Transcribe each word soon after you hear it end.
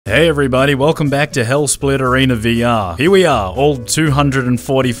Hey everybody, welcome back to Hellsplit Arena VR. Here we are, all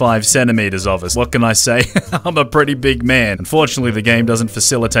 245 centimeters of us. What can I say? I'm a pretty big man. Unfortunately, the game doesn't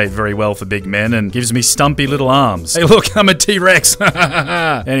facilitate very well for big men and gives me stumpy little arms. Hey look, I'm a T-Rex.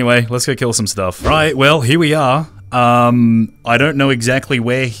 Anyway, let's go kill some stuff. Right, well, here we are. I don't know exactly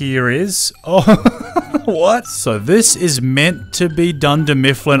where here is. Oh, what? So this is meant to be Dunder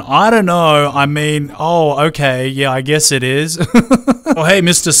Mifflin. I don't know. I mean, oh, okay. Yeah, I guess it is. Oh, hey,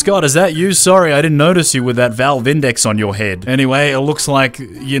 Mr. Scott, is that you? Sorry, I didn't notice you with that Valve Index on your head. Anyway, it looks like,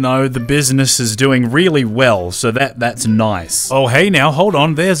 you know, the business is doing really well, so that's nice. Oh, hey now, hold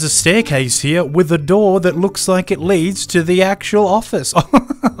on. There's a staircase here with a door that looks like it leads to the actual office.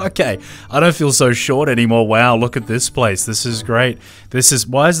 Okay, I don't feel so short anymore. Wow, look at this place. This is great.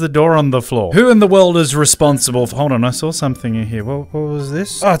 Why is the door on the floor? Who in the world is responsible for— hold on, I saw something in here. What was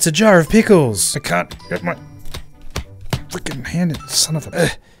this? Oh, it's a jar of pickles. I can't get my freaking hand, son of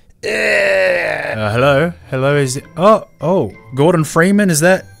a— hello? Hello, is it— oh, Gordon Freeman, is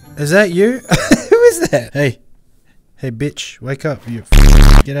that you? Who is that? Hey, bitch, wake up, you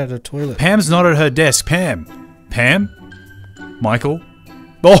get out of the toilet. Pam's not at her desk. Pam? Michael?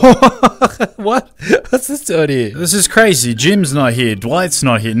 Oh, what? What's this doing here? This is crazy. Jim's not here. Dwight's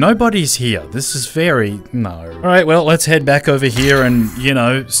not here. Nobody's here. This is very— no. Alright, well, let's head back over here and, you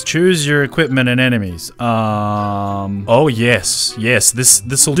know, choose your equipment and enemies. Oh, yes. Yes,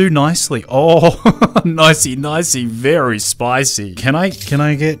 this'll do nicely. Oh, nicey, very spicy. Can I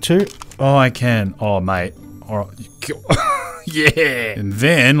get two? Oh, I can. Oh, mate. Alright. Yeah! And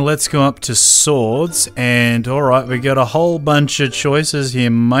then, let's go up to swords, and alright, we got a whole bunch of choices here,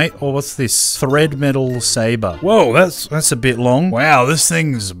 mate. Oh, what's this? Thread metal saber. Whoa, that's a bit long. Wow, this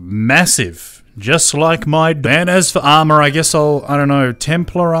thing's massive. Just like my— and as for armor, I guess I don't know,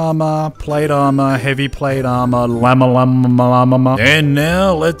 Templar armor, plate armor, heavy plate armor, lama. And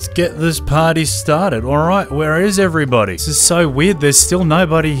now, let's get this party started. Alright, where is everybody? This is so weird, there's still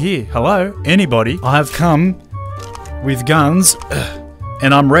nobody here. Hello? Anybody? I have come with guns,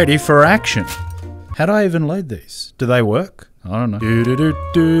 and I'm ready for action. How do I even load these? Do they work? I don't know.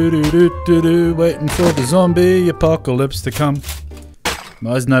 Waiting for the zombie apocalypse to come.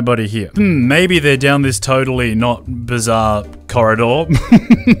 There's nobody here. Maybe they're down this totally not bizarre corridor.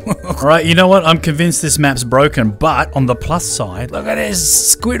 Alright, you know what? I'm convinced this map's broken, but on the plus side, look at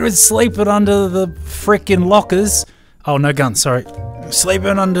this. Squidward sleeping under the frickin' lockers. Oh, no gun, sorry.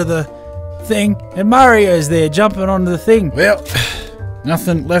 Sleeping under the thing, and Mario's there jumping onto the thing. Well,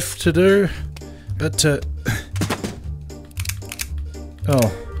 nothing left to do but to—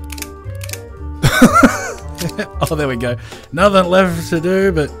 oh. Oh, there we go. Nothing left to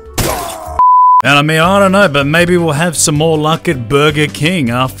do but— and I mean, I don't know, but maybe we'll have some more luck at Burger King.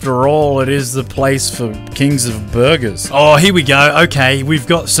 After all, it is the place for kings of burgers. Oh, here we go. Okay, we've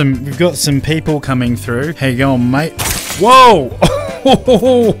got some people coming through. How you going, mate? Whoa!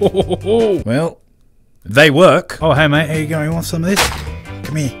 Well, they work. Oh, hey mate, how you going? You want some of this?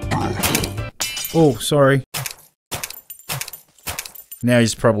 Come here. Oh, sorry. Now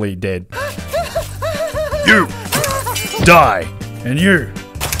he's probably dead. You! Die! And you!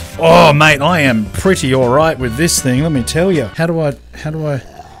 Oh, mate, I am pretty alright with this thing, let me tell you. How does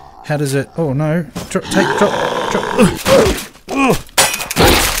it— oh no. Drop.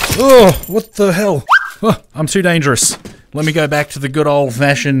 Oh, what the hell? Oh, I'm too dangerous. Let me go back to the good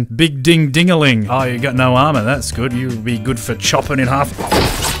old-fashioned big ding-dingaling. Oh, you got no armor. That's good. You would be good for chopping in half.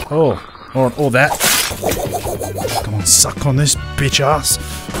 Oh, or that. Come on, suck on this, bitch ass.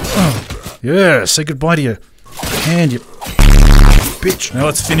 Oh, yeah, say goodbye to your hand, you bitch. Now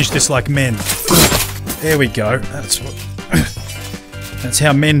let's finish this like men. There we go. That's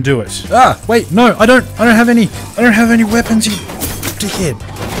how men do it. Ah, wait, no, I don't have any weapons, you dickhead.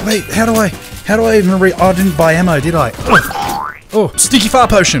 Wait, how do I even oh, I didn't buy ammo, did I? Oh, sticky fart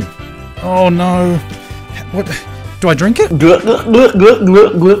potion. Oh no. What? Do I drink it?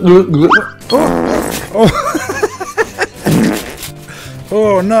 Oh.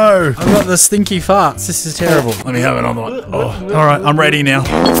 Oh no. I've got the stinky farts. This is terrible. Let me have another one. Oh. Alright, I'm ready now.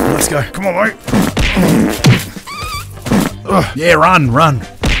 Let's go. Come on, mate. Oh. Yeah, run.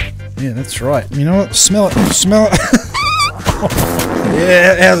 Yeah, that's right. You know what? Smell it.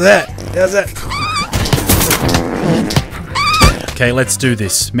 Yeah, how's that? Okay, let's do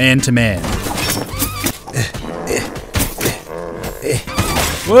this. Man to man.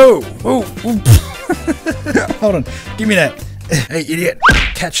 Whoa! Hold on. Give me that. Hey, idiot.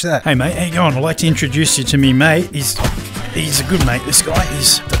 Catch that. Hey, mate. How you going? I'd like to introduce you to me, mate. He's a good mate, this guy.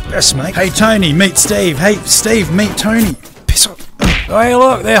 He's the best, mate. Hey, Tony. Meet Steve. Hey, Steve. Meet Tony. Piss off. Hey,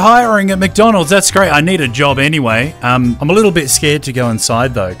 look, they're hiring at McDonald's. That's great. I need a job anyway. I'm a little bit scared to go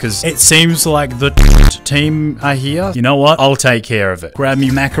inside though, because it seems like the team are here. You know what? I'll take care of it. Grab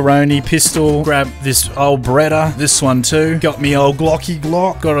me macaroni pistol. Grab this old Beretta. This one too. Got me old Glocky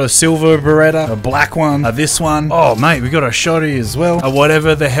Glock. Got a silver Beretta. A black one. This one. Oh, mate, we got a shotty as well.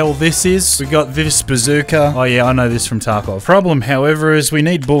 Whatever the hell this is. We got this bazooka. Oh yeah, I know this from Tarkov. Problem, however, is we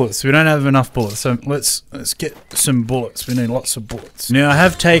need bullets. We don't have enough bullets, so let's get some bullets. We need lots of bullets. Now, I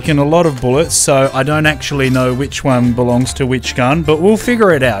have taken a lot of bullets, so I don't actually know which one belongs to which gun, but we'll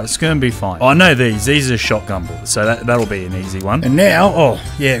figure it out. It's going to be fine. Oh, I know these. These are shotgun bullets, so that'll be an easy one. And now, oh,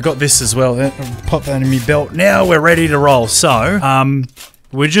 yeah, got this as well. Pop that in my belt. Now we're ready to roll. So,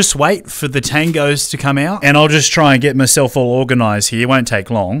 we'll just wait for the tangos to come out, and I'll just try and get myself all organized here. It won't take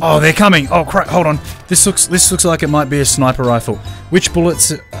long. Oh, they're coming. Oh, crap. Hold on. This looks like it might be a sniper rifle. Which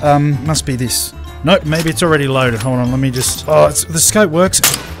bullets? Must be this. Nope, maybe it's already loaded. Hold on, let me just... Oh, the scope works.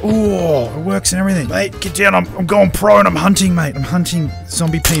 Oh, it works and everything. Mate, get down. I'm going pro and I'm hunting, mate. I'm hunting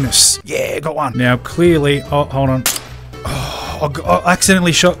zombie penis. Yeah, got one. Now, clearly... Oh, hold on. Oh, I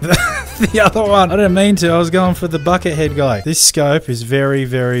accidentally shot the other one. I didn't mean to. I was going for the bucket head guy. This scope is very,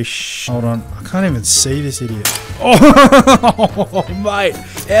 very... Hold on. I can't even see this idiot. Oh, mate.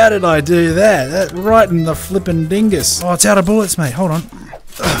 How did I do that? That right in the flippin' dingus. Oh, it's out of bullets, mate. Hold on.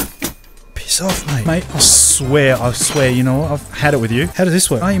 Piss off, mate. Mate, I swear, you know what? I've had it with you. How does this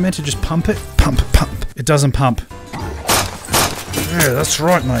work? Are you meant to just pump it? Pump. It doesn't pump. Yeah, that's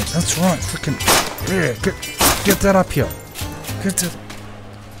right, mate. That's right. Freaking... Yeah, get that up here. Get that...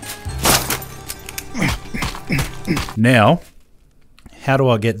 Now, how do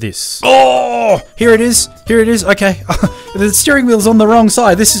I get this? Oh! Here it is. Here it is. Okay. The steering wheel's on the wrong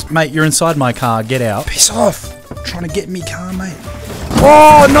side. This is... Mate, you're inside my car. Get out. Piss off. I'm trying to get me car, mate.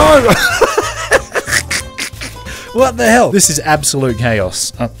 Oh, no! What the hell? This is absolute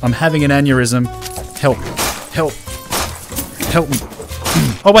chaos. I'm having an aneurysm. Help. Help. Help me.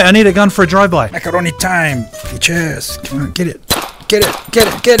 Oh, wait, I need a gun for a drive-by. Macaroni time. Bitches. Come on, get it. Get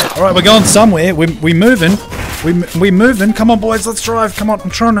it. All right, we're going somewhere. We're moving. We're moving. Come on, boys, let's drive. Come on,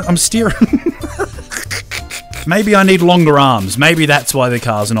 I'm steering. Maybe I need longer arms. Maybe that's why the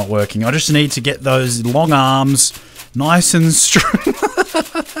car's not working. I just need to get those long arms nice and straight.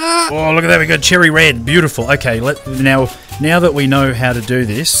 Oh, look at that. We got cherry red. Beautiful. Okay, now that we know how to do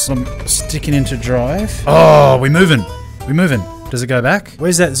this, I'm sticking into drive. Oh, we're moving. Does it go back?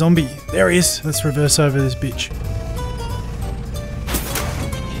 Where's that zombie? There he is. Let's reverse over this bitch.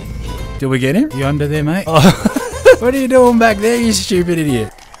 Did we get him? You under there, mate? Oh. What are you doing back there, you stupid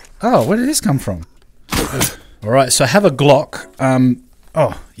idiot? Oh, where did this come from? Alright, so I have a Glock.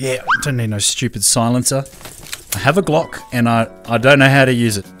 Oh, yeah. Don't need no stupid silencer. I have a Glock, and I don't know how to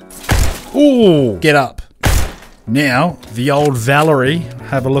use it. Ooh! Get up. Now, the old Valerie.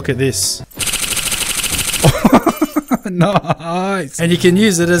 Have a look at this. Nice! And you can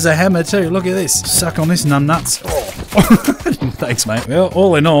use it as a hammer too. Look at this. Suck on this, numbnuts. Oh. Thanks, mate. Well,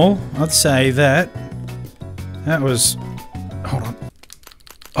 all in all, I'd say that was... Hold on.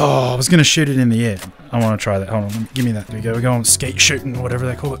 Oh, I was going to shoot it in the air. I want to try that. Hold on. Give me that. There we go. We're going skate shooting or whatever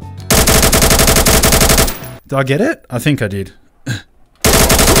they call it. Did I get it? I think I did.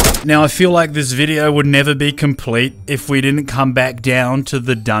 Now, I feel like this video would never be complete if we didn't come back down to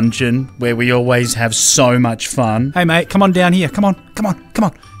the dungeon where we always have so much fun. Hey, mate, come on down here. Come on.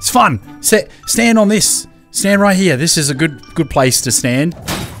 It's fun. Stand on this. Stand right here. This is a good place to stand.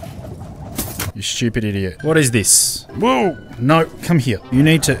 You stupid idiot. What is this? Whoa. No, come here. You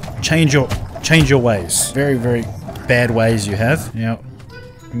need to change your ways. Very, very bad ways you have. Now,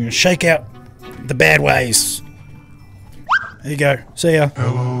 I'm going to shake out the bad ways. There you go. See ya.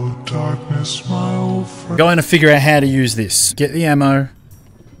 Hello, darkness, my old friend. Going to figure out how to use this. Get the ammo.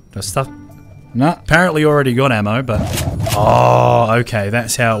 Does stuff... No, apparently already got ammo, but... Oh, okay,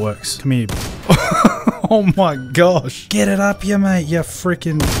 that's how it works. Come here. Oh my gosh. Get it up here, mate, you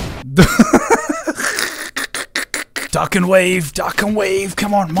freaking... Duck and weave,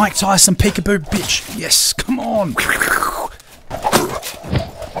 come on. Mike Tyson, peekaboo, bitch. Yes, come on.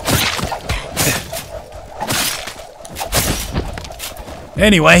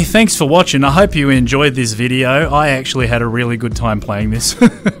 Anyway, thanks for watching. I hope you enjoyed this video. I actually had a really good time playing this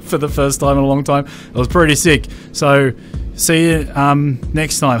for the first time in a long time. It was pretty sick. So, see you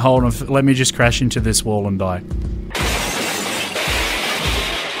next time. Hold on, let me just crash into this wall and die.